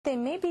They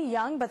may be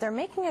young, but they're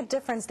making a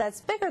difference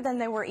that's bigger than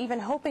they were even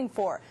hoping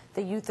for.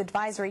 The Youth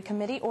Advisory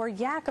Committee, or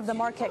YAC, of the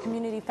Marquette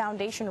Community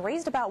Foundation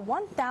raised about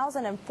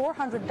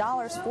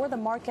 $1,400 for the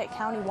Marquette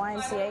County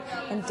YMCA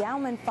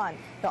Endowment Fund.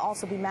 They'll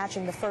also be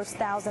matching the first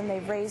 $1,000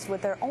 they've raised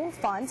with their own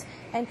funds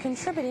and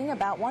contributing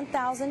about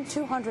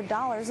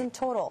 $1,200 in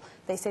total.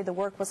 They say the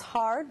work was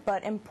hard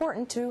but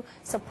important to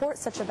support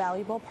such a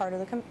valuable part of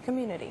the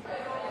community.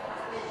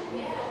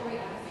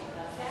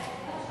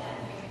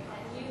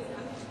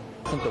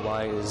 I think the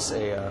Y is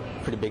a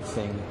pretty big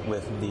thing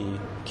with the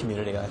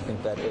community. I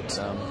think that it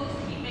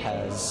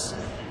has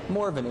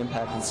more of an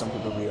impact than some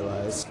people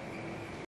realize.